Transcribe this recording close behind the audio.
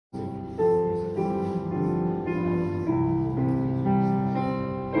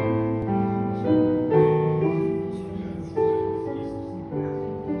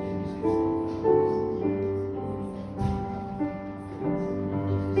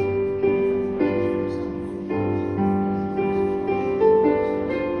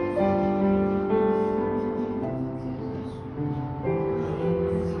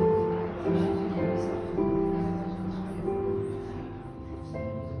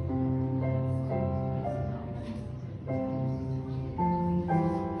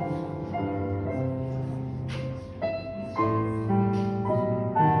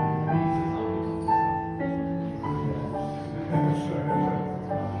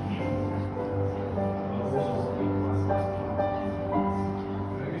Those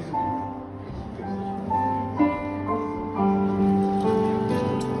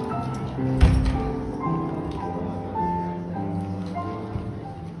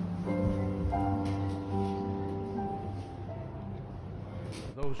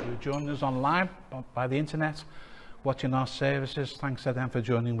who join us online by the internet, watching our services, thanks to them for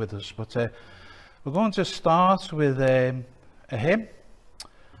joining with us. But we're going to start with a hymn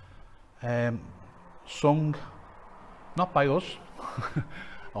sung not by us,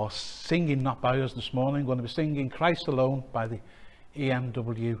 or singing not by us this morning. We're going to be singing Christ Alone by the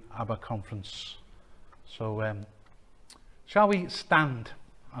EMW ABBA Conference. So shall we stand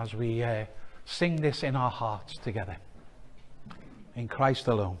as we sing this in our hearts together? In Christ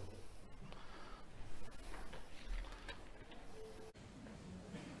alone.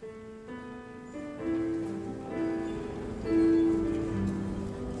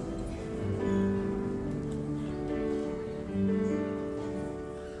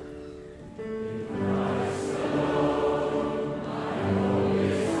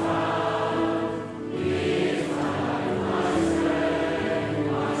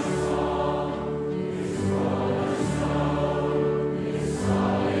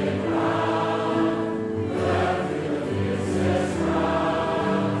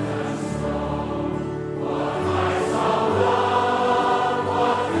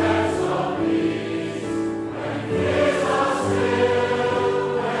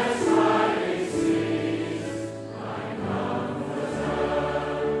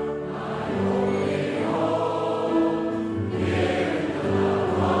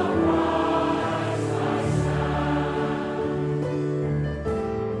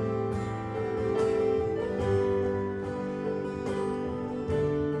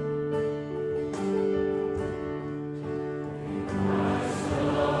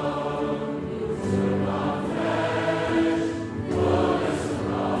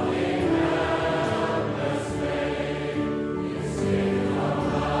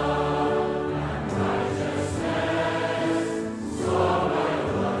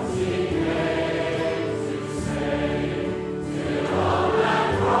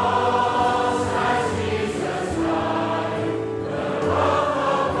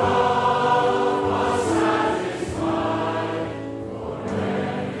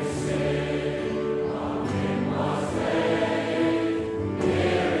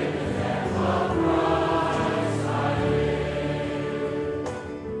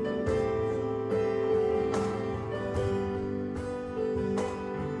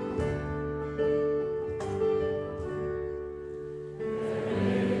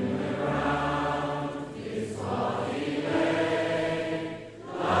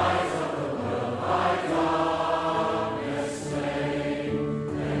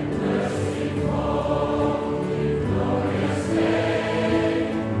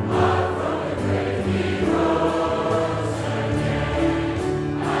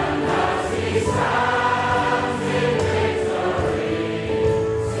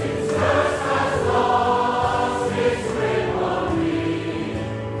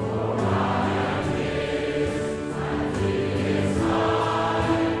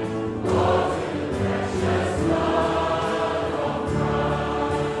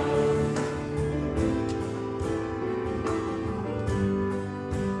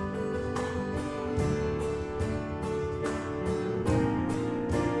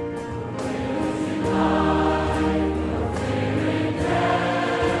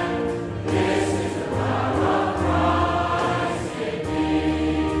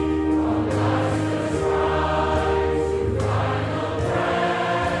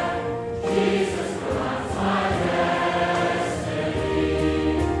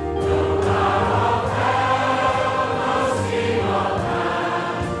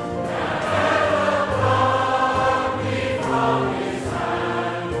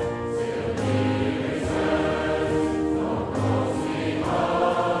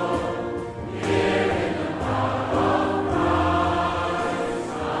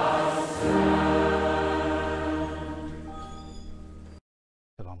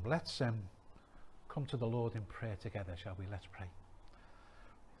 Let's come to the Lord in prayer together, shall we? Let's pray.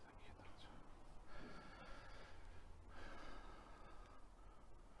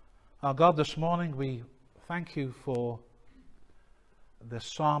 Our God, this morning we thank you for the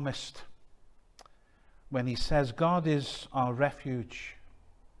psalmist when he says, God is our refuge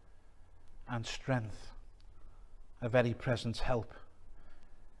and strength, a very present help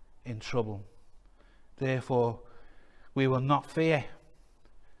in trouble. Therefore, we will not fear,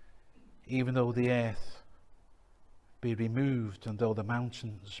 even though the earth be removed and though the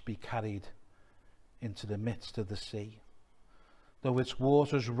mountains be carried into the midst of the sea. Though its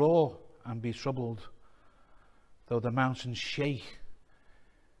waters roar and be troubled, though the mountains shake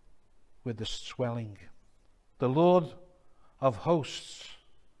with the swelling. The Lord of hosts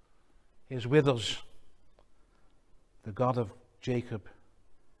is with us. The God of Jacob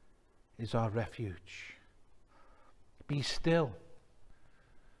is our refuge. Be still,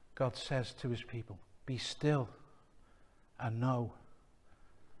 God says to his people. Be still and know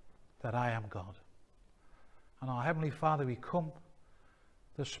that I am God. And our Heavenly Father, we come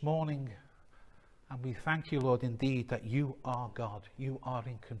this morning and we thank you, Lord, indeed that you are God. You are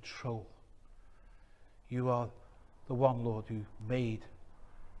in control. You are the one, Lord, who made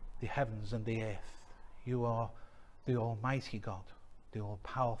the heavens and the earth. You are the Almighty God, the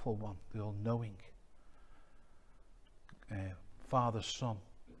all-powerful one, the all-knowing Father, Son,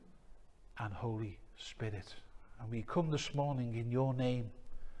 and Holy Spirit. And we come this morning in your name,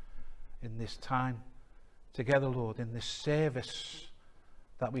 in this time together, Lord, in this service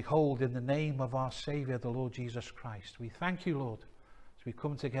that we hold in the name of our Saviour, the Lord Jesus Christ. We thank you, Lord, as we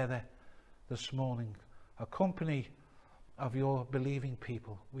come together this morning, a company of your believing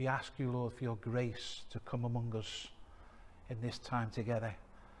people. We ask you, Lord, for your grace to come among us in this time together.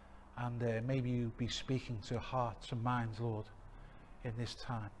 And maybe you be speaking to hearts and minds, Lord, in this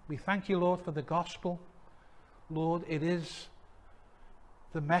time. We thank you, Lord, for the gospel. Lord, it is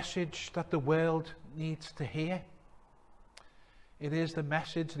the message that the world needs to hear. It is the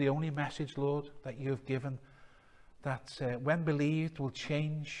message, the only message, Lord, that you have given, that when believed will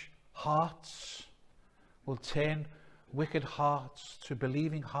change hearts, will turn wicked hearts to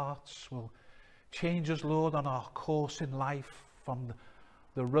believing hearts, will change us, Lord, on our course in life from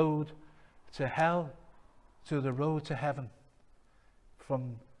the road to hell to the road to heaven,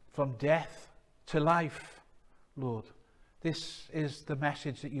 from death to life, Lord. This is the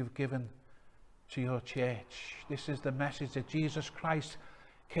message that you've given to your church. This is the message that Jesus Christ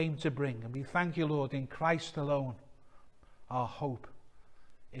came to bring. And we thank you, Lord, in Christ alone our hope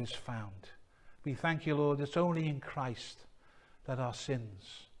is found. We thank you, Lord, it's only in Christ that our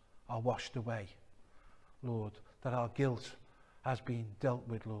sins are washed away, Lord, that our guilt has been dealt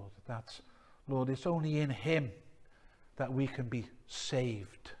with, Lord. That's, Lord, it's only in him that we can be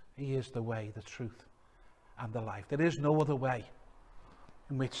saved. He is the way, the truth, and the life. There is no other way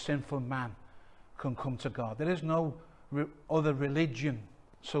in which sinful man can come to God. There is no other religion,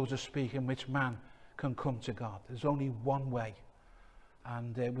 so to speak, in which man can come to God. There's only one way.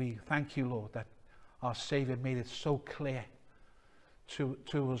 And we thank you, Lord, that our Saviour made it so clear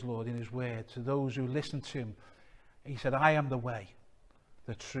to us, Lord, in his word, to those who listen to him. He said, I am the way,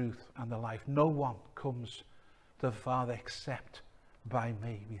 the truth, and the life. No one comes to the Father except by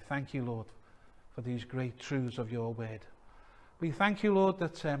me. We thank you, Lord, for these great truths of your word. We thank you, Lord,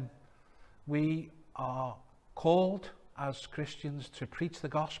 that we are called as Christians to preach the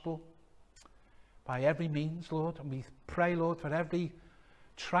gospel by every means, Lord. And we pray, Lord, for every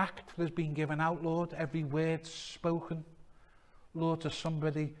tract that has been given out, Lord, every word spoken, Lord, to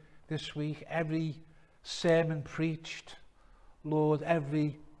somebody this week, every sermon preached, Lord,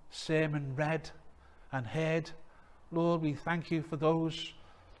 every sermon read and heard. Lord, we thank you for those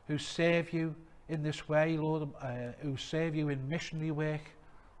who serve you in this way, Lord, who serve you in missionary work.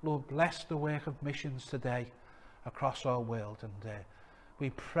 Lord, bless the work of missions today across our world. And we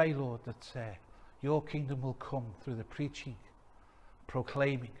pray, Lord, that your kingdom will come through the preaching,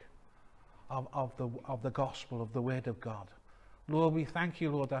 proclaiming of the gospel, of the word of God. Lord, we thank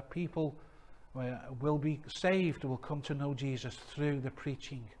you, Lord, that people will be saved, will come to know Jesus through the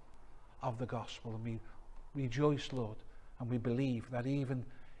preaching of the gospel. And we rejoice, Lord, and we believe that even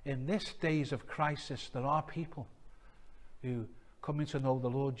in this days of crisis, there are people who coming to know the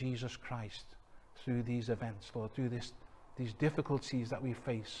Lord Jesus Christ through these events, Lord, through these difficulties that we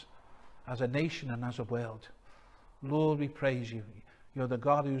face as a nation and as a world. Lord, we praise you. You're the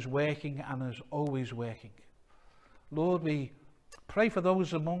God who's working and is always working. Lord, we pray for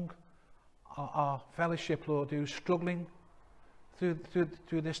those among our fellowship, Lord, who's struggling through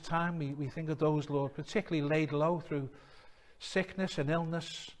this time. We think of those, Lord, particularly laid low through sickness and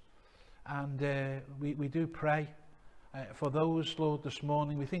illness. And we do pray for those, Lord, this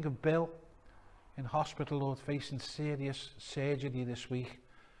morning. We think of Bill in hospital, Lord, facing serious surgery this week.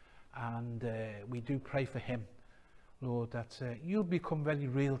 And we do pray for him, Lord, that you'll become very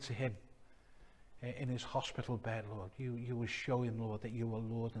real to him in his hospital bed, Lord. You will show him, Lord, that you are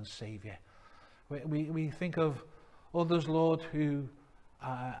Lord and Saviour. We think of others, Lord, who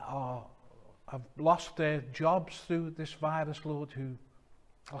have lost their jobs through this virus, Lord, who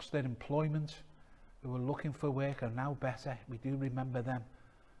lost their employment, who were looking for work, are now better. We do remember them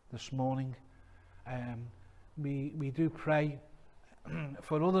this morning. We do pray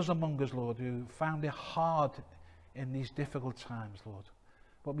for others among us, Lord, who found it hard in these difficult times, Lord.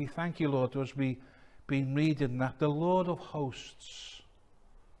 But we thank you, Lord, as we've been reading that the Lord of hosts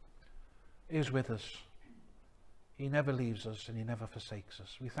is with us. He never leaves us and he never forsakes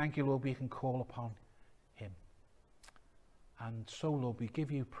us. We thank you, Lord, we can call upon him. And so, Lord, we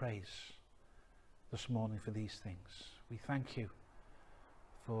give you praise this morning for these things. We thank you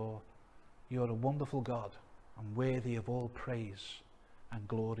for you're a wonderful God and worthy of all praise and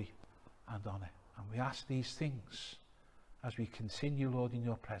glory and honour. And we ask these things as we continue, Lord, in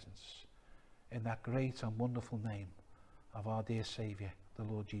your presence, in that great and wonderful name of our dear Saviour, the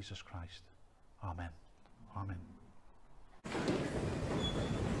Lord Jesus Christ. Amen. Amen.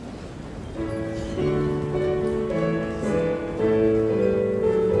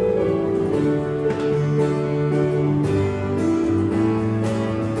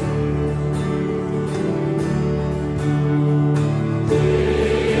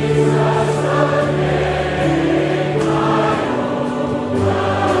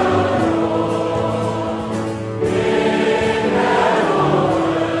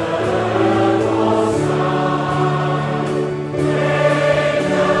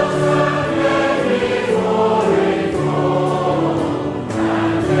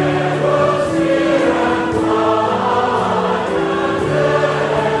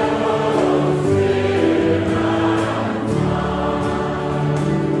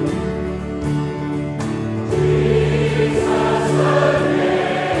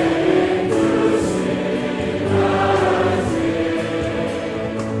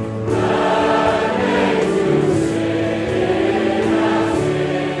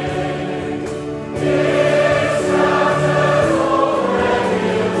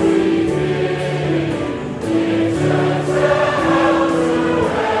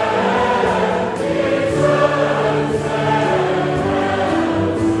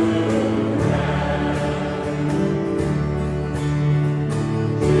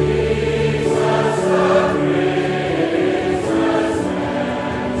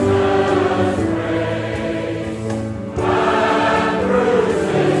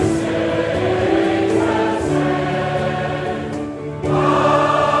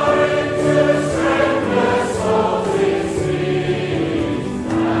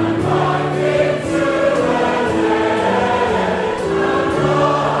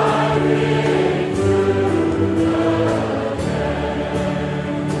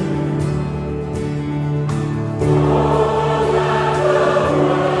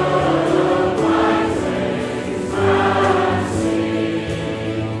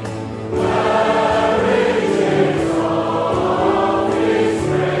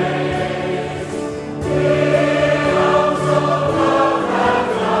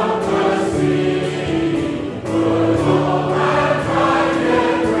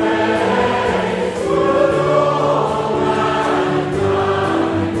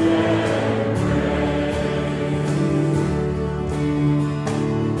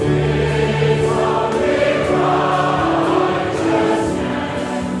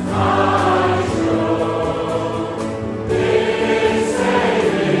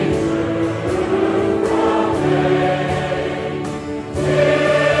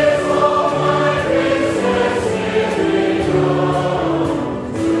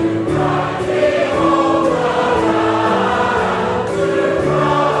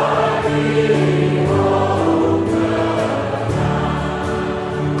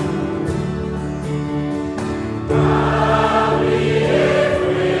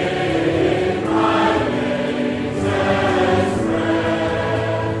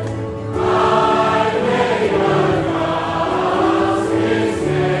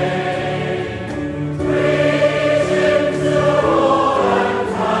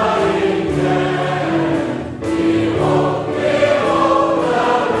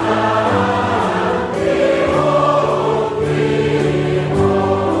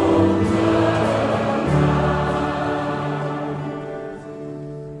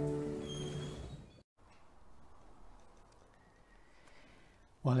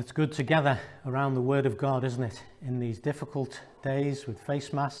 Well, it's good to gather around the Word of God, isn't it? In these difficult days with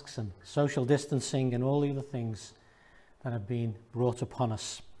face masks and social distancing and all the other things that have been brought upon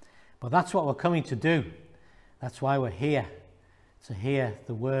us. But that's what we're coming to do. That's why we're here, to hear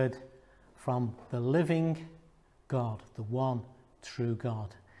the Word from the living God, the one true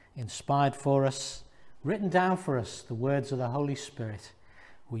God. Inspired for us, written down for us, the words of the Holy Spirit.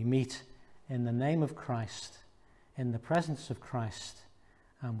 We meet in the name of Christ, in the presence of Christ,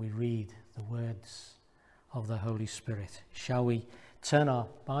 and we read the words of the Holy Spirit. Shall we turn our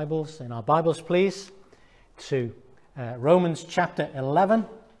Bibles, please, to Romans chapter 11.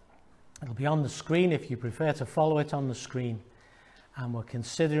 It'll be on the screen if you prefer to follow it on the screen. And we're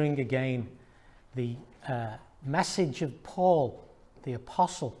considering again the message of Paul, the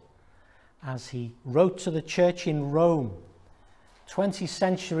apostle, as he wrote to the church in Rome 20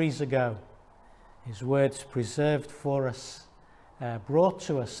 centuries ago. His words preserved for us, brought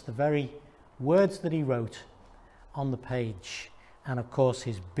to us the very words that he wrote on the page. And of course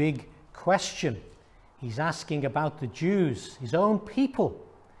his big question, he's asking about the Jews, his own people.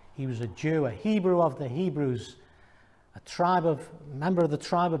 He was a Jew, a Hebrew of the Hebrews, member of the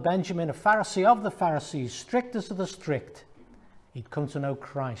tribe of Benjamin, a Pharisee of the Pharisees, strictest of the strict. He'd come to know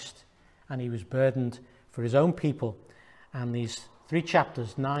Christ, and he was burdened for his own people. And these 3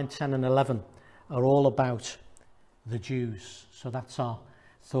 chapters, 9, 10 and 11, are all about the Jews. So that's our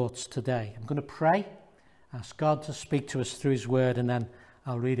thoughts today. I'm going to pray, ask God to speak to us through his word, and then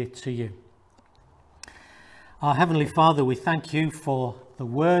I'll read it to you. Our Heavenly Father, we thank you for the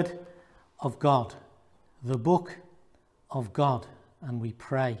word of God, the book of God, and we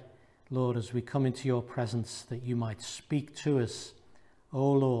pray, Lord, as we come into your presence, that you might speak to us,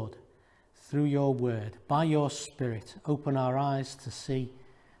 O Lord, through your word, by your Spirit. Open our eyes to see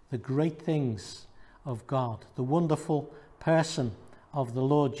the great things of God, the wonderful person of the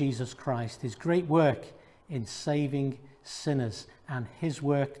Lord Jesus Christ, his great work in saving sinners, and his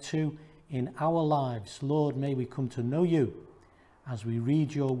work too in our lives. Lord, may we come to know you as we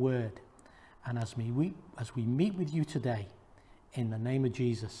read your word, and as we meet with you today, in the name of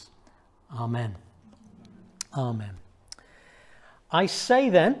Jesus. Amen. Amen. I say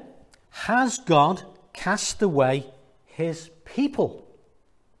then, has God cast away his people?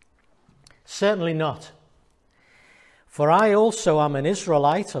 Certainly not. For I also am an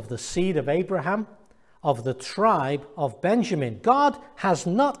Israelite of the seed of Abraham, of the tribe of Benjamin. God has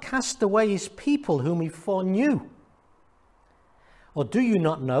not cast away his people whom he foreknew. Or do you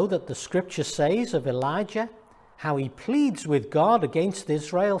not know that the scripture says of Elijah, how he pleads with God against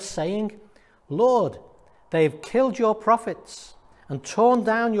Israel, saying, Lord, they have killed your prophets and torn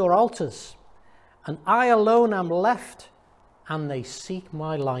down your altars, and I alone am left, and they seek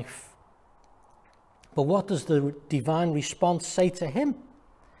my life. But what does the divine response say to him?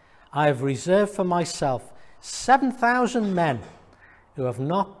 I have reserved for myself 7,000 men who have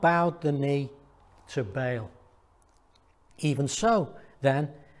not bowed the knee to Baal. Even so, then,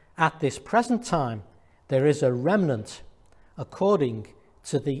 at this present time, there is a remnant according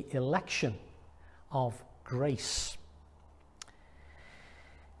to the election of grace.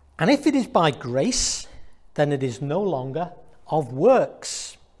 And if it is by grace, then it is no longer of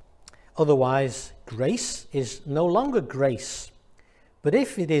works. Otherwise, grace is no longer grace. But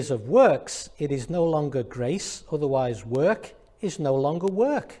if it is of works, it is no longer grace. Otherwise, work is no longer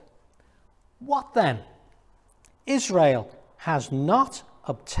work. What then? Israel has not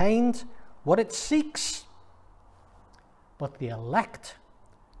obtained what it seeks, but the elect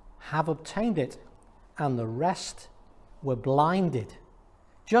have obtained it, and the rest were blinded.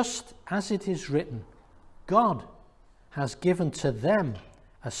 Just as it is written, God has given to them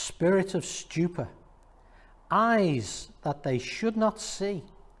a spirit of stupor, eyes that they should not see,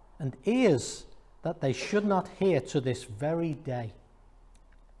 and ears that they should not hear to this very day.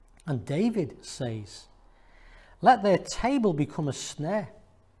 And David says, let their table become a snare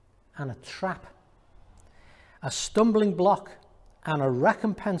and a trap, a stumbling block and a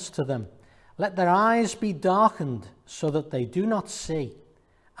recompense to them. Let their eyes be darkened so that they do not see,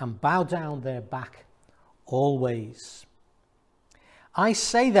 and bow down their back always. I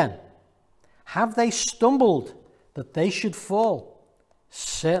say then, have they stumbled that they should fall?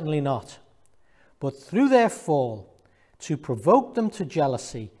 Certainly not. But through their fall, to provoke them to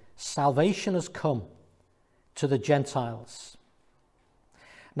jealousy, salvation has come to the Gentiles.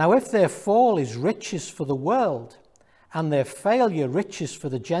 Now if their fall is riches for the world, and their failure riches for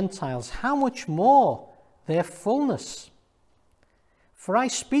the Gentiles, how much more their fullness? For I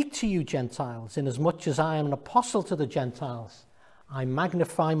speak to you, Gentiles, inasmuch as I am an apostle to the Gentiles. I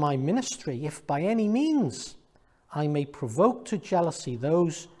magnify my ministry, if by any means I may provoke to jealousy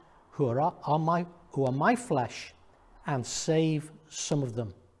those who are my flesh, and save some of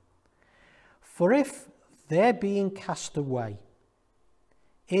them. For if their being cast away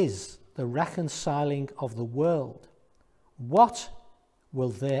is the reconciling of the world, what will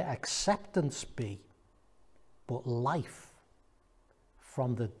their acceptance be but life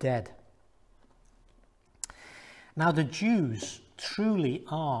from the dead? Now the Jews truly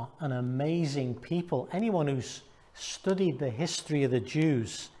are an amazing people. Anyone who's studied the history of the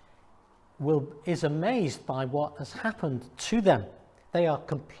Jews is amazed by what has happened to them. They are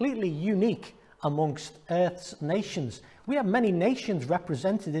completely unique amongst earth's nations. We have many nations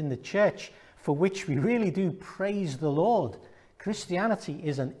represented in the church for which we really do praise the Lord. Christianity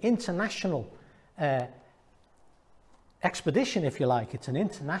is an international expedition, if you like. It's an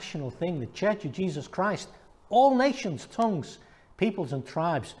international thing. The Church of Jesus Christ, all nations, tongues, peoples and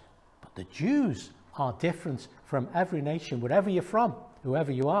tribes. But the Jews are different from every nation, wherever you're from,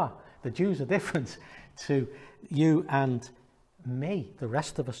 whoever you are. The Jews are different to you and me, the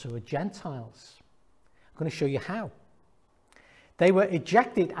rest of us who are Gentiles. I'm going to show you how. They were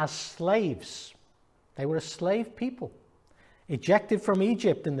ejected as slaves. They were a slave people, ejected from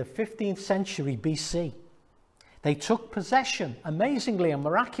Egypt in the 15th century BC. They took possession, amazingly and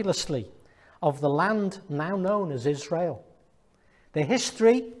miraculously, of the land now known as Israel. Their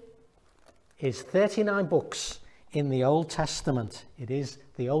history is 39 books in the Old Testament. It is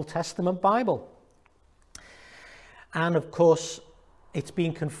the Old Testament Bible. And of course, it's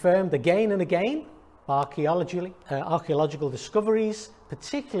been confirmed again and again by archaeological discoveries,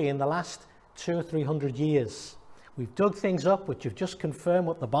 particularly in the last 200 or 300 years. We've dug things up which have just confirmed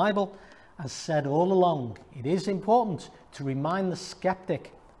what the Bible has said all along. It is important to remind the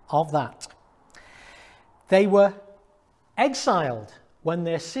skeptic of that. They were exiled when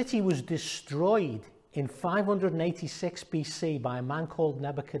their city was destroyed in 586 BC by a man called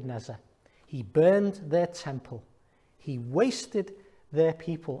Nebuchadnezzar. He burned their temple. He wasted their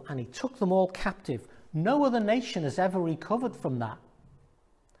people and he took them all captive. No other nation has ever recovered from that.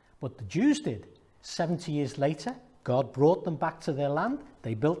 But the Jews did. 70 years later, God brought them back to their land.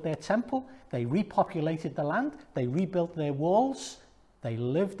 They built their temple. They repopulated the land. They rebuilt their walls. They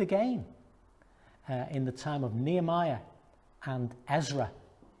lived again in the time of Nehemiah and Ezra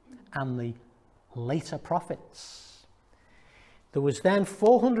and the later prophets. There was then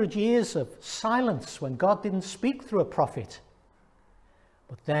 400 years of silence when God didn't speak through a prophet.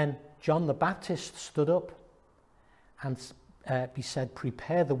 But then John the Baptist stood up and he said,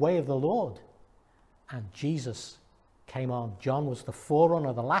 "Prepare the way of the Lord." And Jesus came on. John was the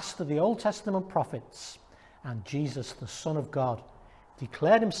forerunner, the last of the Old Testament prophets. And Jesus, the Son of God,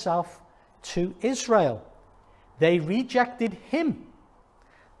 declared himself to Israel. They rejected him,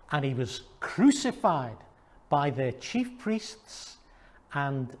 and he was crucified by their chief priests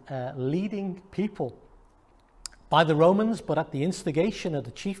and leading people, by the Romans, but at the instigation of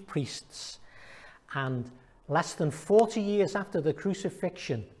the chief priests. And less than 40 years after the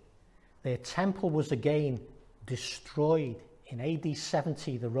crucifixion, their temple was again destroyed. In AD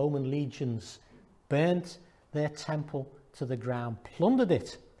 70, the Roman legions burnt their temple to the ground, plundered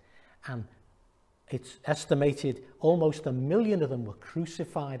it, and it's estimated almost 1 million of them were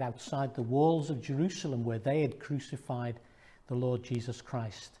crucified outside the walls of Jerusalem where they had crucified the Lord Jesus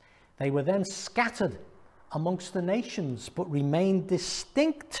Christ. They were then scattered amongst the nations but remained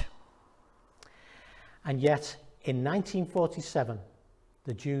distinct. And yet in 1947,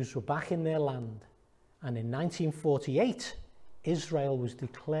 the Jews were back in their land, and in 1948, Israel was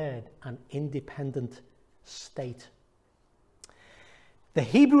declared an independent state. The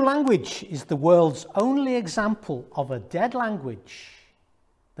Hebrew language is the world's only example of a dead language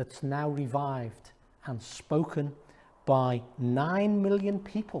that's now revived and spoken by 9 million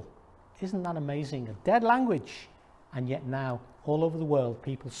people. Isn't that amazing? A dead language, and yet now all over the world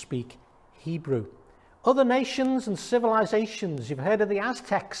people speak Hebrew. Other nations and civilizations, you've heard of the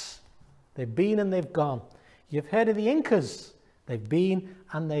Aztecs. They've been and they've gone. You've heard of the Incas. They've been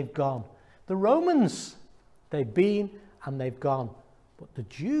and they've gone. The Romans, they've been and they've gone. But the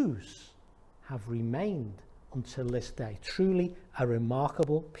Jews have remained until this day. Truly a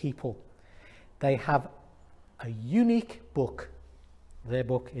remarkable people. They have a unique book. Their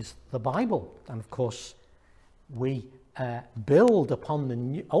book is the Bible. And of course, we build upon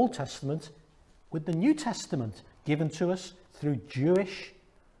the Old Testament with the New Testament given to us through Jewish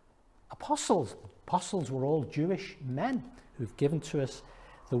apostles. Apostles were all Jewish men who've given to us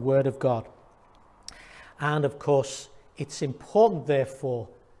the Word of God. And of course, it's important, therefore,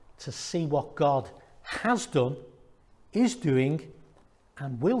 to see what God has done, is doing,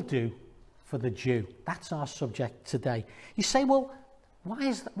 and will do for the Jew. That's our subject today. You say, well,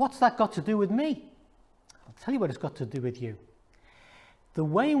 what's that got to do with me? I'll tell you what it's got to do with you. The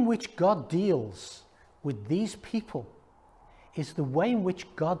way in which God deals with these people is the way in which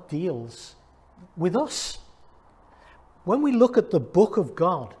God deals with us. When we look at the book of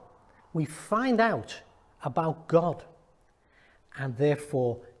God, we find out about God. And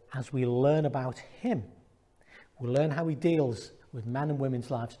therefore, as we learn about him, we learn how he deals with men and women's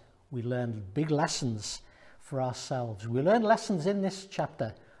lives. We learn big lessons for ourselves. We learn lessons in this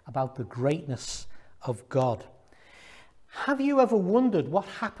chapter about the greatness of God. Have you ever wondered what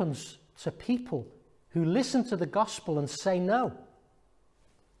happens to people who listen to the gospel and say no?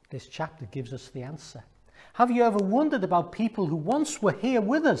 This chapter gives us the answer. Have you ever wondered about people who once were here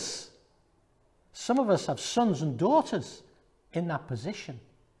with us? Some of us have sons and daughters in that position,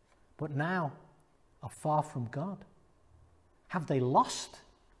 but now are far from God. Have they lost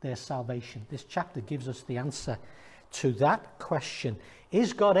their salvation? This chapter gives us the answer to that question.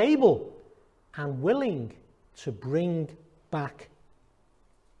 Is God able and willing to bring back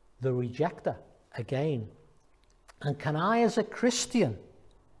the rejecter again? And can I, as a Christian,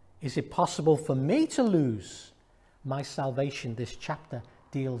 is it possible for me to lose my salvation? This chapter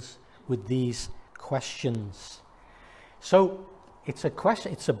deals with these questions. So it's a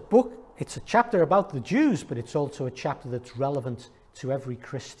question, it's a book, it's a chapter about the Jews, but it's also a chapter that's relevant to every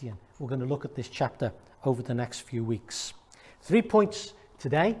Christian. We're going to look at this chapter over the next few weeks. 3 points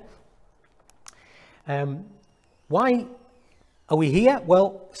today. Why are we here?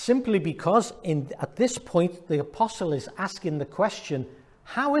 Well, simply because at this point the apostle is asking the question,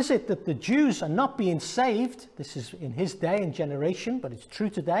 how is it that the Jews are not being saved? This is in his day and generation, but it's true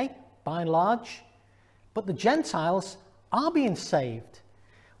today, by and large. But the Gentiles are being saved.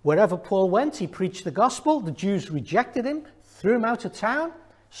 Wherever Paul went, he preached the gospel. The Jews rejected him, threw him out of town,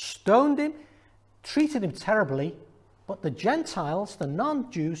 stoned him, treated him terribly. But the Gentiles, the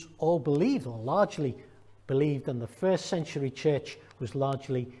non-Jews, all believed, or largely believed, and the first century church was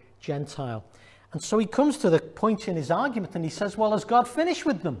largely Gentile. And so he comes to the point in his argument and he says, well, has God finished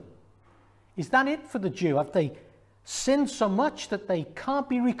with them? Is that it for the Jew? Have they sinned so much that they can't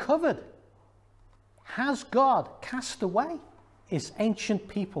be recovered? Has God cast away his ancient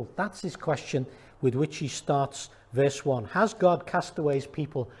people? That's his question with which he starts verse 1. Has God cast away his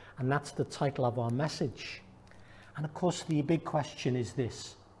people? And that's the title of our message. And of course, the big question is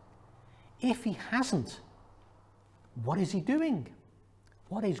this. If he hasn't, what is he doing?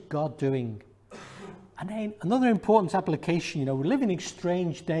 What is God doing? And then another important application, we're living in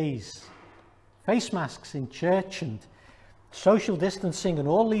strange days. Face masks in church and social distancing and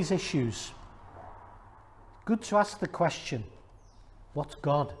all these issues. Good to ask the question, what's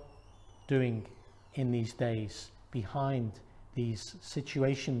God doing in these days behind these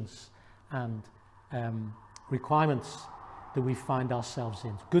situations and requirements that we find ourselves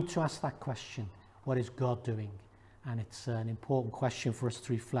in? Good to ask that question. What is God doing? And it's an important question for us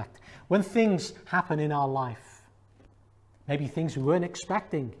to reflect. When things happen in our life, maybe things we weren't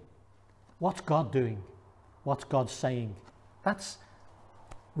expecting, what's God doing? What's God saying? That's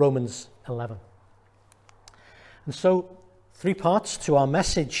Romans 11. And so, 3 parts to our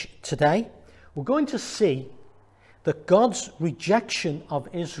message today. We're going to see that God's rejection of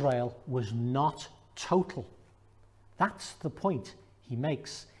Israel was not total. That's the point he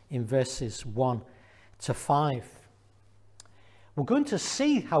makes in verses 1 to 5. We're going to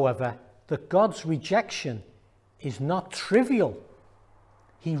see, however, that God's rejection is not trivial.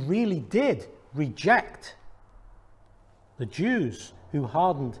 He really did reject the Jews who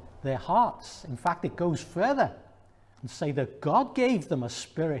hardened their hearts. In fact, it goes further and say that God gave them a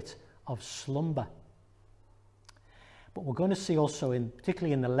spirit of slumber. But we're going to see also,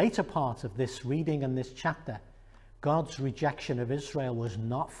 particularly in the later part of this reading and this chapter, God's rejection of Israel was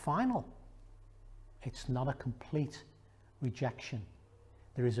not final. It's not a complete rejection.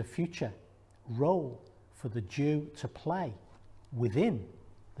 There is a future role for the Jew to play within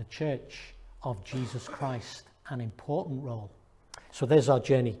the church of Jesus Christ, an important role. So there's our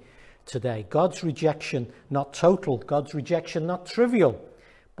journey today. God's rejection not total, God's rejection not trivial,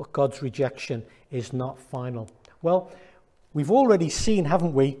 but God's rejection is not final. Well, we've already seen,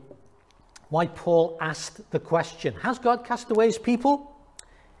 haven't we, why Paul asked the question, has God cast away his people?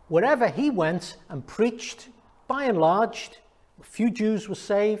 Wherever he went and preached, by and large, a few Jews were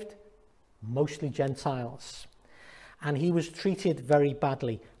saved, mostly Gentiles. And he was treated very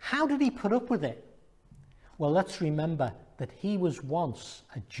badly. How did he put up with it? Well, let's remember that he was once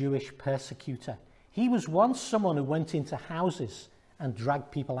a Jewish persecutor. He was once someone who went into houses and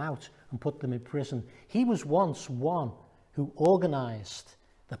dragged people out and put them in prison. He was once one who organized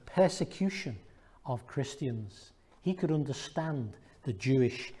the persecution of Christians. He could understand the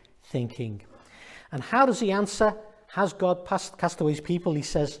Jewish thinking. And how does he answer? Has God cast away his people? He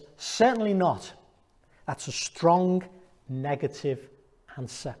says, certainly not. That's a strong negative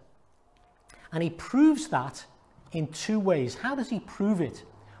answer. And he proves that in 2 ways. How does he prove it?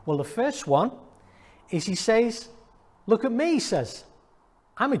 Well, the first one is he says, look at me, he says.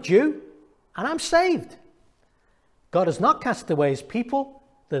 I'm a Jew and I'm saved. God has not cast away his people.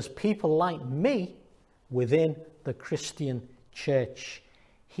 There's people like me within the Christian church.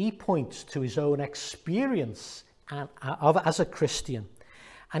 He points to his own experience as a Christian.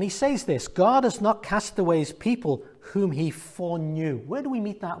 And he says this: God has not cast away his people whom he foreknew. Where do we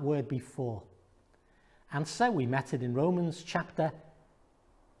meet that word before? Answer, we met it in Romans chapter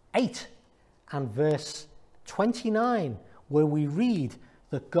 8 and verse 29, where we read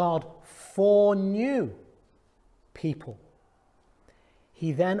that God foreknew people.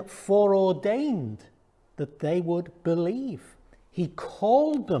 He then foreordained that they would believe. He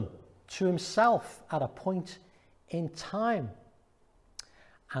called them to himself at a point in time.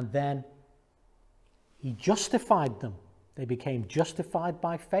 And then he justified them. They became justified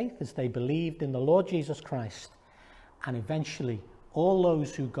by faith as they believed in the Lord Jesus Christ. And eventually, all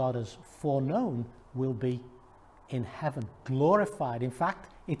those who God has foreknown will be in heaven, glorified. In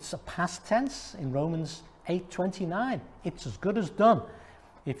fact, it's a past tense in Romans 8:29. It's as good as done.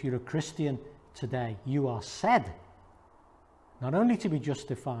 If you're a Christian today, you are said not only to be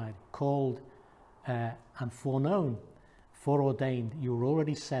justified, called and foreknown, foreordained, you're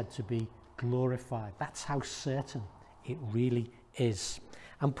already said to be glorified. That's how certain it really is.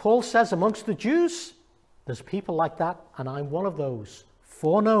 And Paul says amongst the Jews, there's people like that, and I'm one of those,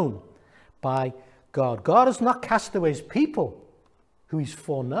 foreknown by God. God has not cast away his people who he's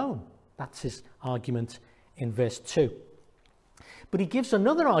foreknown. That's his argument in verse 2. But he gives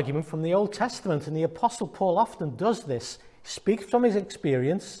another argument from the Old Testament, and the Apostle Paul often does this. He speaks from his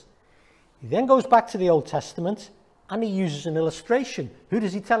experience. He then goes back to the Old Testament, and he uses an illustration. Who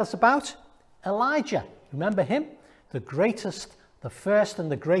does he tell us about? Elijah. Remember him? The greatest, the first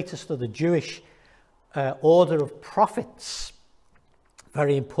and the greatest of the Jewish order of prophets.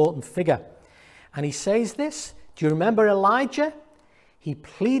 Very important figure. And he says this: do you remember Elijah? He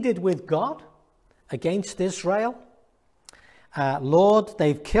pleaded with God against Israel. Lord,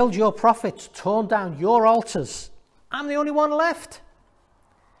 they've killed your prophets, torn down your altars. I'm the only one left.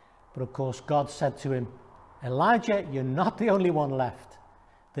 But of course, God said to him, Elijah, you're not the only one left.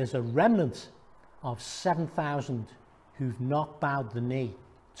 There's a remnant of 7,000 who've not bowed the knee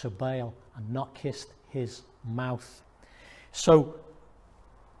to Baal and not kissed his mouth. So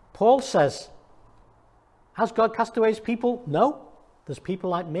Paul says, has God cast away his people? No. There's people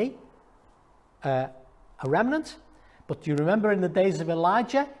like me, a remnant. But do you remember in the days of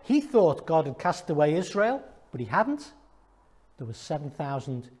Elijah, he thought God had cast away Israel, but he hadn't. There were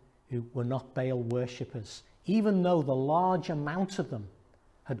 7,000 who were not Baal worshippers, even though the large amount of them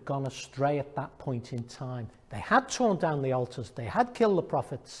had gone astray at that point in time. They had torn down the altars. They had killed the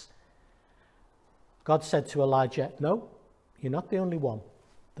prophets. God said to Elijah, no, you're not the only one.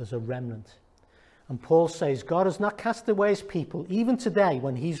 There's a remnant. And Paul says, God has not cast away his people. Even today,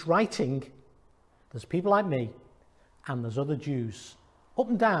 when he's writing, there's people like me, and there's other Jews up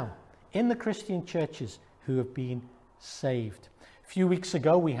and down in the Christian churches who have been saved. A few weeks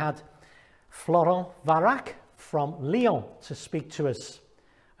ago, we had Florent Varac from Lyon to speak to us.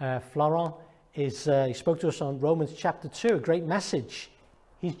 Florent he spoke to us on Romans chapter 2, a great message.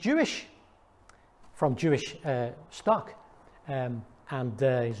 He's Jewish, from Jewish stock, and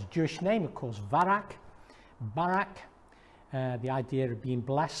his Jewish name, of course, Barak, the idea of being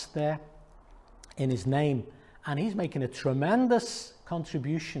blessed there in his name. And he's making a tremendous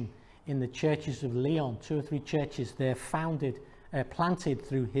contribution in the churches of Lyon. 2 or 3 churches there planted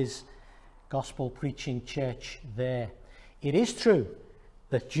through his gospel preaching church there. It is true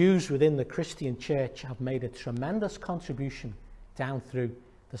that Jews within the Christian church have made a tremendous contribution down through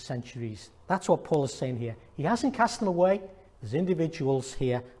the centuries. That's what Paul is saying here. He hasn't cast them away. There's individuals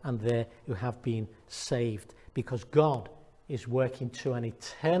here and there who have been saved because God is working to an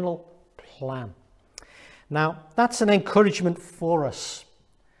eternal plan. Now, that's an encouragement for us.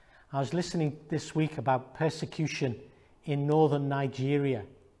 I was listening this week about persecution in northern Nigeria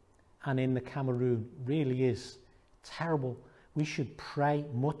and in the Cameroon. It really is terrible. We should pray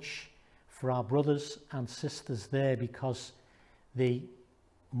much for our brothers and sisters there because the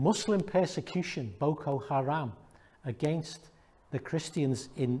Muslim persecution, Boko Haram, against the Christians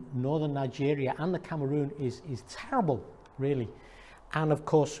in northern Nigeria and the Cameroon is terrible, really. And of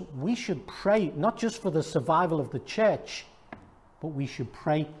course, we should pray not just for the survival of the church, but we should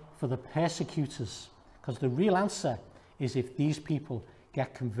pray for the persecutors, because the real answer is if these people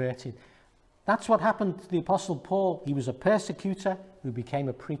get converted. That's what happened to the Apostle Paul. He was a persecutor who became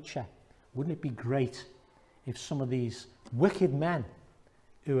a preacher. Wouldn't it be great if some of these wicked men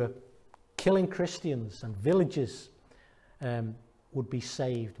who are killing Christians and villages would be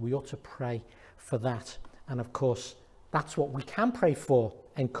saved? We ought to pray for that. And of course, that's what we can pray for,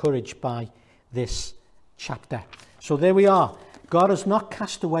 encouraged by this chapter. So there we are. God has not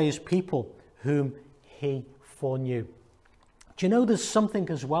cast away his people whom he foreknew. Do you know there's something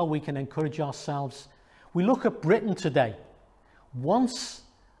as well we can encourage ourselves We look at Britain today, once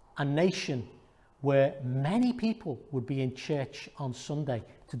a nation where many people would be in church on Sunday.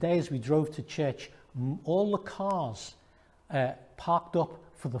 Today, as we drove to church, all the cars parked up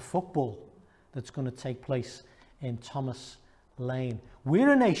for the football that's going to take place in Thomas Lane.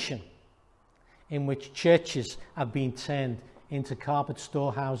 We're a nation in which churches have been turned into carpet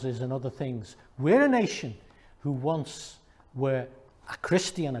storehouses and other things. We're a nation who once were a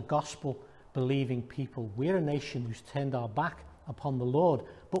Christian, a gospel-believing people. We're a nation who's turned our back upon the Lord.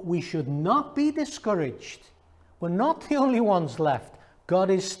 But we should not be discouraged. We're not the only ones left. God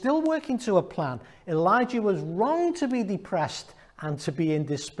is still working to a plan. Elijah was wrong to be depressed and to be in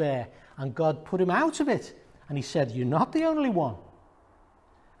despair. And God put him out of it. And he said, you're not the only one.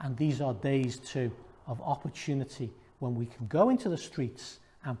 And these are days too of opportunity when we can go into the streets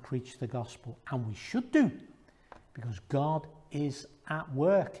and preach the gospel. And we should do, because God is at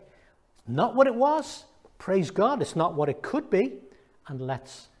work. Not what it was. Praise God, it's not what it could be. And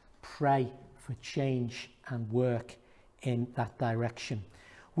let's pray for change and work in that direction.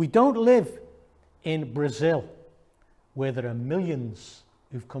 We don't live in Brazil, where there are millions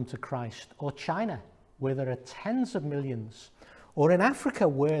who've come to Christ, or China, where there are tens of millions, or in Africa,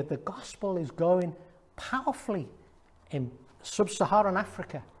 where the gospel is going powerfully in sub-Saharan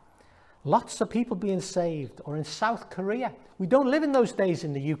Africa. Lots of people being saved, or in South Korea. We don't live in those days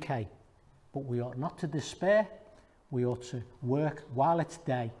in the UK, but we ought not to despair. We ought to work while it's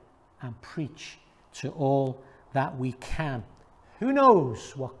day and preach to all that we can. Who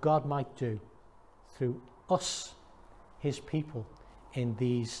knows what God might do through us, his people, in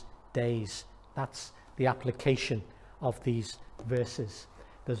these days. That's the application of these verses.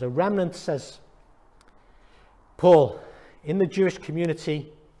 There's a remnant, says Paul, in the Jewish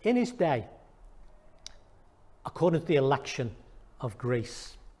community in his day, according to the election of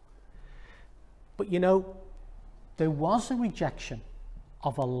grace. But you know, there was a rejection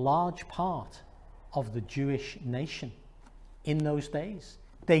of a large part of the Jewish nation in those days.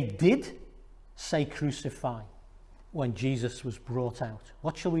 They did say crucify when Jesus was brought out.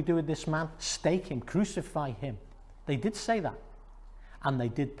 What shall we do with this man? Stake him, crucify him. They did say that. And they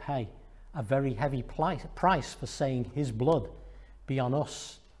did pay a very heavy price for saying his blood be on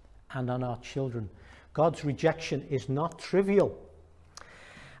us and on our children. God's rejection is not trivial.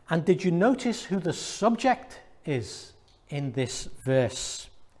 And did you notice who the subject is in this verse?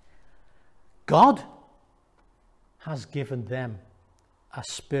 God has given them a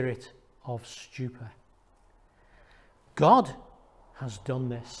spirit of stupor. God has done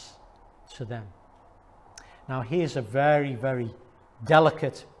this to them. Now here's a very, very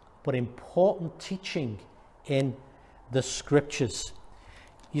delicate but important teaching in the scriptures.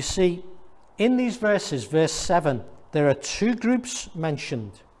 You see, in these verses, verse 7, there are two groups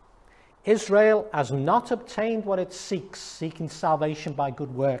mentioned. Israel has not obtained what it seeks, seeking salvation by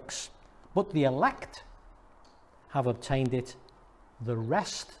good works, but the elect have obtained it. The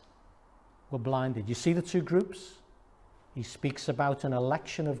rest were blinded. You see the two groups? He speaks about an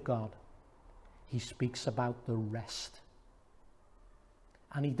election of God. He speaks about the rest.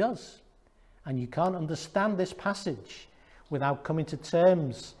 And he does. And you can't understand this passage without coming to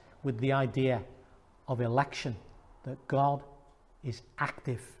terms with the idea of election, that God is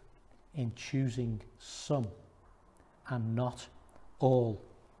active in choosing some and not all.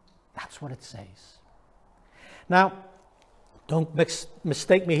 That's what it says. Now, don't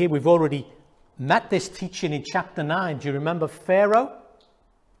mistake me here. We've already met this teaching in chapter 9. Do you remember Pharaoh?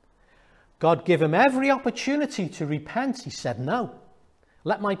 God gave him every opportunity to repent. He said, no.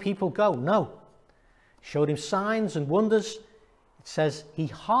 Let my people go. No. Showed him signs and wonders. It says he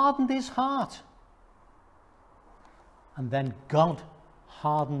hardened his heart. And then God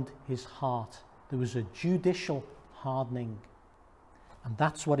hardened his heart. There was a judicial hardening. And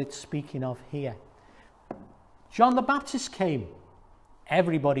that's what it's speaking of here. John the Baptist came.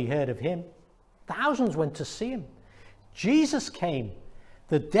 Everybody heard of him. Thousands went to see him. Jesus came.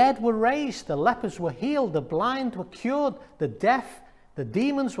 The dead were raised. The lepers were healed. The blind were cured. The deaf, the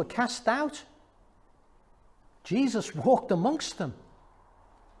demons were cast out. Jesus walked amongst them.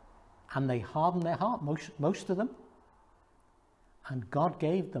 And they hardened their heart, most of them. And God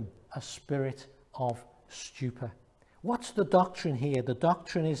gave them a spirit of stupor. What's the doctrine here? The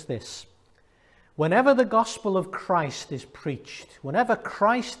doctrine is this. Whenever the gospel of Christ is preached, whenever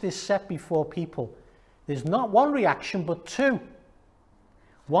Christ is set before people, there's not one reaction but two.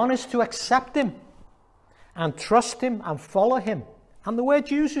 One is to accept him and trust him and follow him. And there were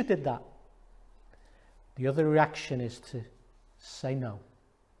Jews who did that. The other reaction is to say no,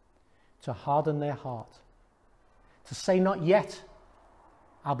 to harden their heart, to say not yet,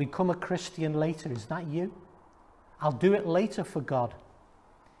 I'll become a Christian later. Is that you? I'll do it later for God.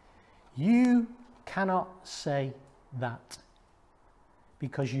 You cannot say that,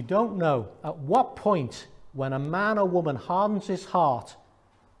 because you don't know at what point, when a man or woman hardens his heart,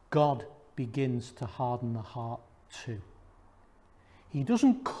 God begins to harden the heart too. He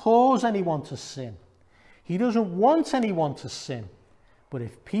doesn't cause anyone to sin. He doesn't want anyone to sin. But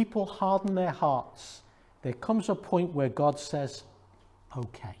if people harden their hearts, there comes a point where God says,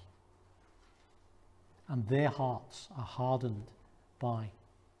 okay. And their hearts are hardened by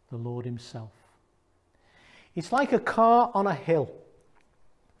the Lord himself. It's like a car on a hill.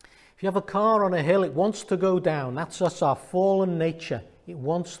 If you have a car on a hill, it wants to go down. That's us, our fallen nature. It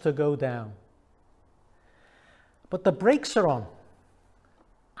wants to go down. But the brakes are on,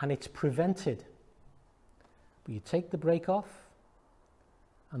 and it's prevented. But you take the brake off,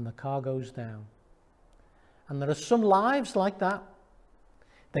 and the car goes down. And there are some lives like that.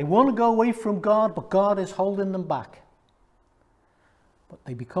 They want to go away from God, but God is holding them back. But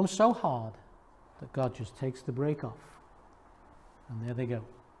they become so hard that God just takes the brake off. And there they go.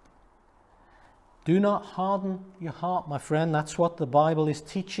 Do not harden your heart, my friend. That's what the Bible is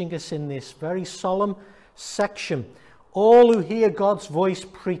teaching us in this very solemn section. All who hear God's voice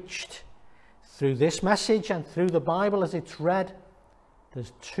preached through this message and through the Bible as it's read,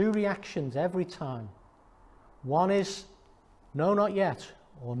 there's two reactions every time. One is, no, not yet,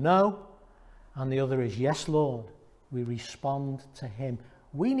 or no, and the other is, yes, Lord. We respond to him.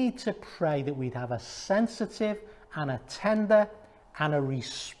 We need to pray that we'd have a sensitive and a tender and a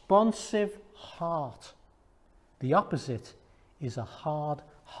responsive heart. The opposite is a hard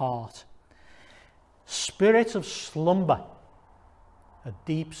heart. Spirit of slumber, a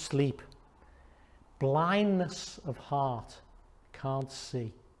deep sleep, blindness of heart, can't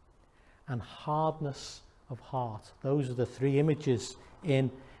see, and hardness of heart. Those are the three images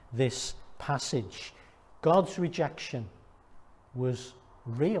in this passage. God's rejection was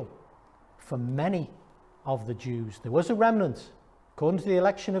real for many of the Jews. There was a remnant, according to the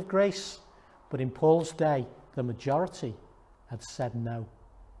election of grace, but in Paul's day, the majority had said no.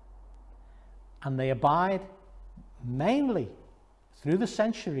 And they abide mainly through the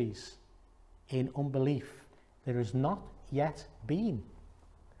centuries in unbelief. There has not yet been,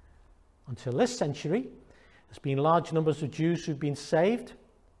 until this century, there's been large numbers of Jews who've been saved,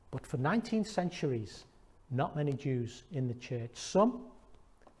 but for 19 centuries, not many Jews in the church. Some,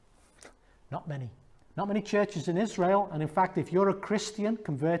 not many. Not many churches in Israel, and in fact, if you're a Christian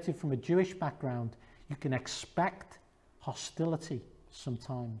converted from a Jewish background, you can expect hostility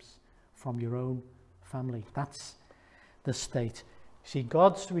sometimes from your own family. That's the state. See,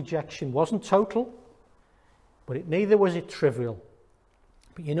 God's rejection wasn't total, but neither was it trivial.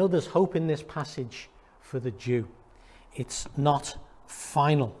 But you know, there's hope in this passage for the Jew. It's not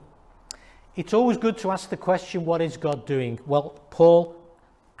final. It's always good to ask the question, what is God doing? Well, Paul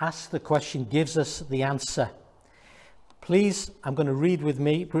asks the question, gives us the answer. Please, I'm going to read with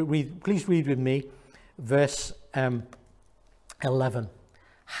me, please read with me, verse 11.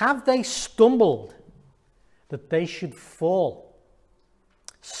 Have they stumbled that they should fall?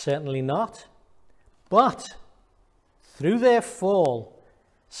 Certainly not. But through their fall,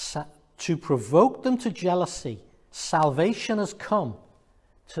 to provoke them to jealousy, salvation has come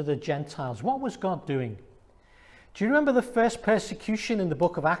to the Gentiles. What was God doing? Do you remember the first persecution in the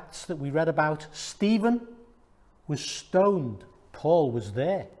book of Acts that we read about? Stephen was stoned. Paul was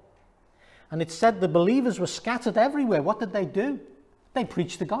there. And it said the believers were scattered everywhere. What did they do? They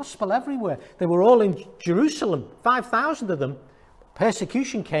preached the gospel everywhere. They were all in Jerusalem, 5,000 of them.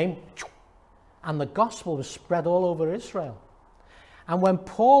 Persecution came, and the gospel was spread all over Israel. And when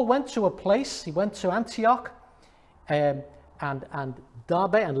Paul went to a place, he went to Antioch and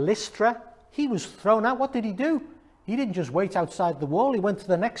Derbe and Lystra, he was thrown out. What did he do? He didn't just wait outside the wall. He went to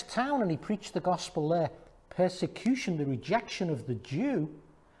the next town and he preached the gospel there. Persecution, the rejection of the Jew,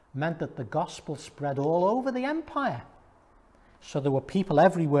 meant that the gospel spread all over the empire. So there were people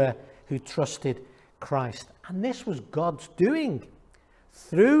everywhere who trusted Christ. And this was God's doing.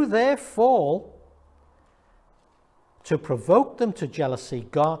 Through their fall, to provoke them to jealousy,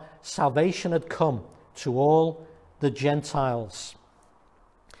 God, salvation had come to all the Gentiles.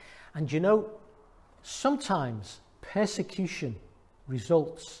 And you know, sometimes persecution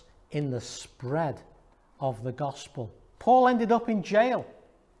results in the spread of the gospel. Paul ended up in jail,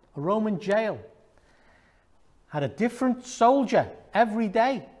 a Roman jail. Had a different soldier every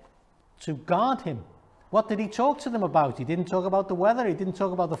day to guard him. What did he talk to them about? He didn't talk about the weather, he didn't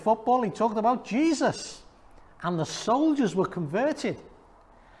talk about the football, he talked about Jesus. And the soldiers were converted.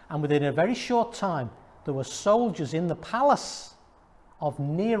 And within a very short time, there were soldiers in the palace of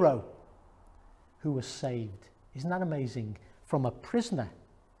Nero, who was saved. Isn't that amazing? From a prisoner,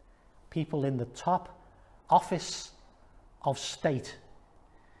 people in the top office of state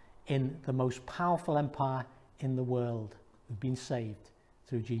in the most powerful empire in the world who've been saved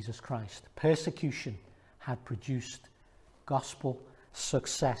through Jesus Christ. Persecution had produced gospel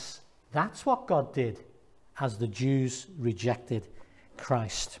success. That's what God did as the Jews rejected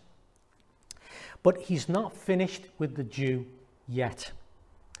Christ. But he's not finished with the Jew yet.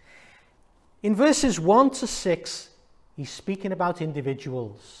 In verses 1 to 6, he's speaking about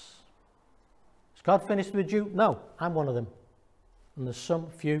individuals. Is God finished with the Jew? No, I'm one of them. And there's some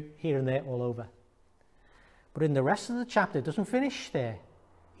few here and there all over. But in the rest of the chapter, it doesn't finish there.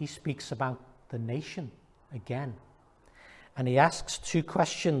 He speaks about the nation again. And he asks two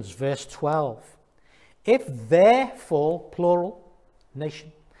questions, verse 12. If their fall, plural,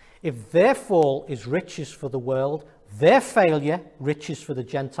 nation, if their fall is riches for the world, their failure, riches for the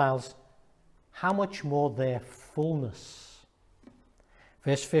Gentiles, how much more their fullness?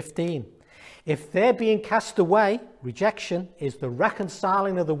 Verse 15. If their being cast away, rejection, is the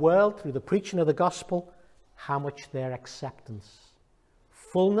reconciling of the world through the preaching of the gospel, how much their acceptance?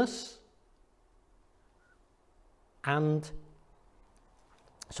 Fullness and,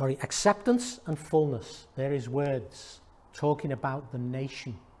 acceptance and fullness. There is words talking about the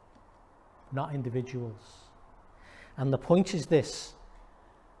nation, not individuals. And the point is this: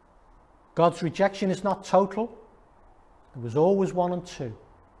 God's rejection is not total. There was always 1 and 2.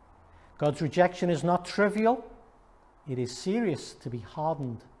 God's rejection is not trivial. It is serious to be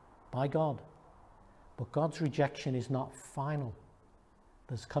hardened by God. But God's rejection is not final.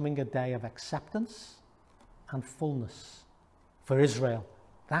 There's coming a day of acceptance and fullness for Israel.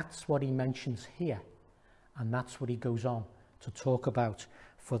 That's what he mentions here. And that's what he goes on to talk about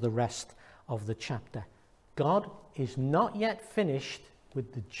for the rest of the chapter. God is not yet finished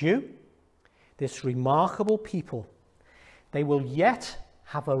with the Jew, this remarkable people. They will yet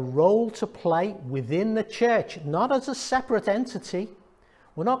have a role to play within the church, not as a separate entity.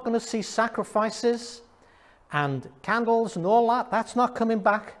 We're not going to see sacrifices and candles and all that. That's not coming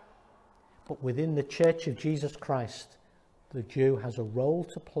back. But within the church of Jesus Christ, the Jew has a role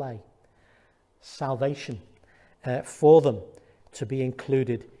to play. Salvation for them to be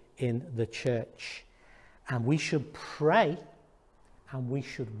included in the church. And we should pray and we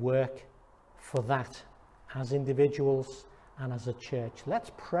should work for that as individuals and as a church.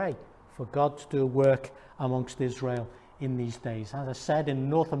 Let's pray for God to do a work amongst Israel in these days. As I said, in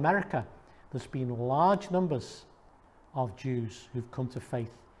North America, there's been large numbers of Jews who've come to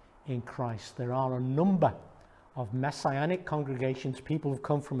faith in Christ. There are a number of messianic congregations, people who've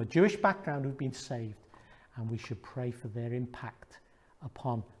come from a Jewish background who've been saved, and we should pray for their impact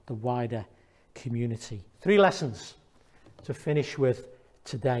upon the wider community. 3 lessons to finish with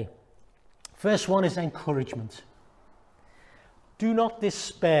today. First one is encouragement. Do not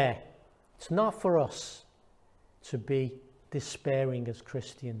despair. It's not for us to be despairing as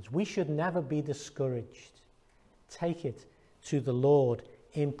Christians. We should never be discouraged. Take it to the Lord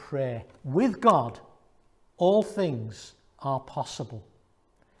in prayer. With God, all things are possible.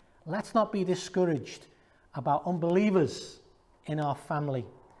 Let's not be discouraged about unbelievers in our family,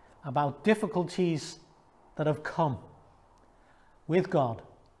 about difficulties that have come. With God,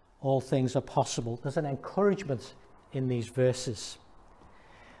 all things are possible. There's an encouragement in these verses.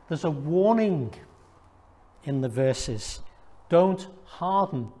 There's a warning in the verses. Don't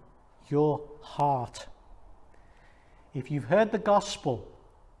harden your heart. If you've heard the gospel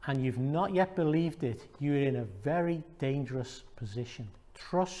and you've not yet believed it, you're in a very dangerous position.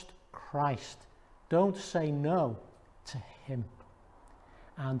 Trust Christ. Don't say no to him.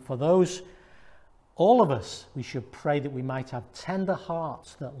 And for those, all of us, we should pray that we might have tender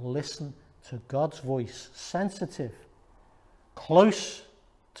hearts that listen to God's voice, sensitive, close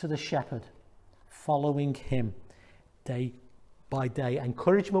to the shepherd, following him day by day.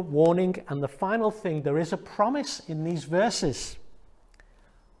 Encouragement, warning, and the final thing, there is a promise in these verses.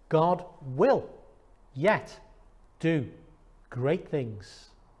 God will yet do great things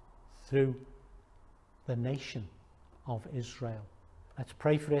through the nation of Israel. Let's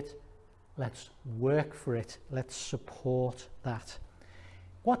pray for it. Let's work for it. Let's support that.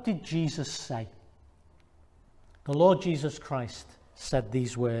 What did Jesus say? The Lord Jesus Christ said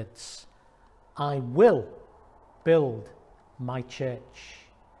these words: I will build my church,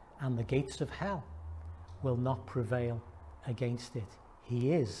 and the gates of hell will not prevail against it.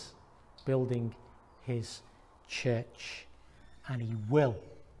 He is building his church, and he will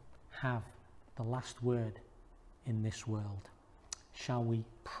have the last word in this world. Shall we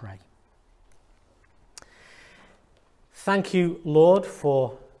pray? Thank you, Lord,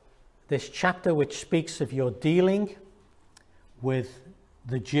 for this chapter which speaks of your dealing with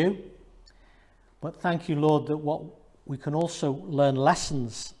the Jew. But thank you, Lord, that what we can also learn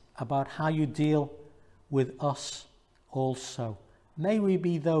lessons about how you deal with us also. May we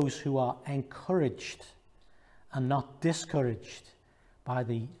be those who are encouraged and not discouraged by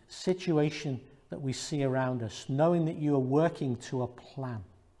the situation that we see around us, knowing that you are working to a plan.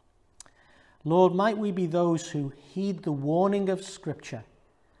 Lord, might we be those who heed the warning of Scripture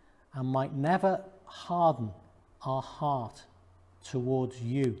and might never harden our heart towards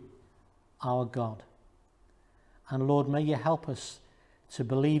you, our God. And Lord, may you help us to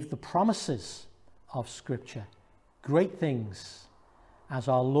believe the promises of Scripture, great things, as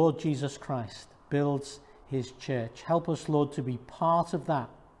our Lord Jesus Christ builds his church. Help us, Lord, to be part of that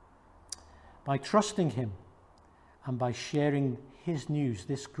by trusting him and by sharing his news,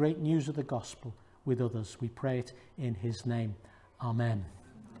 this great news of the gospel, with others. We pray it in his name. Amen.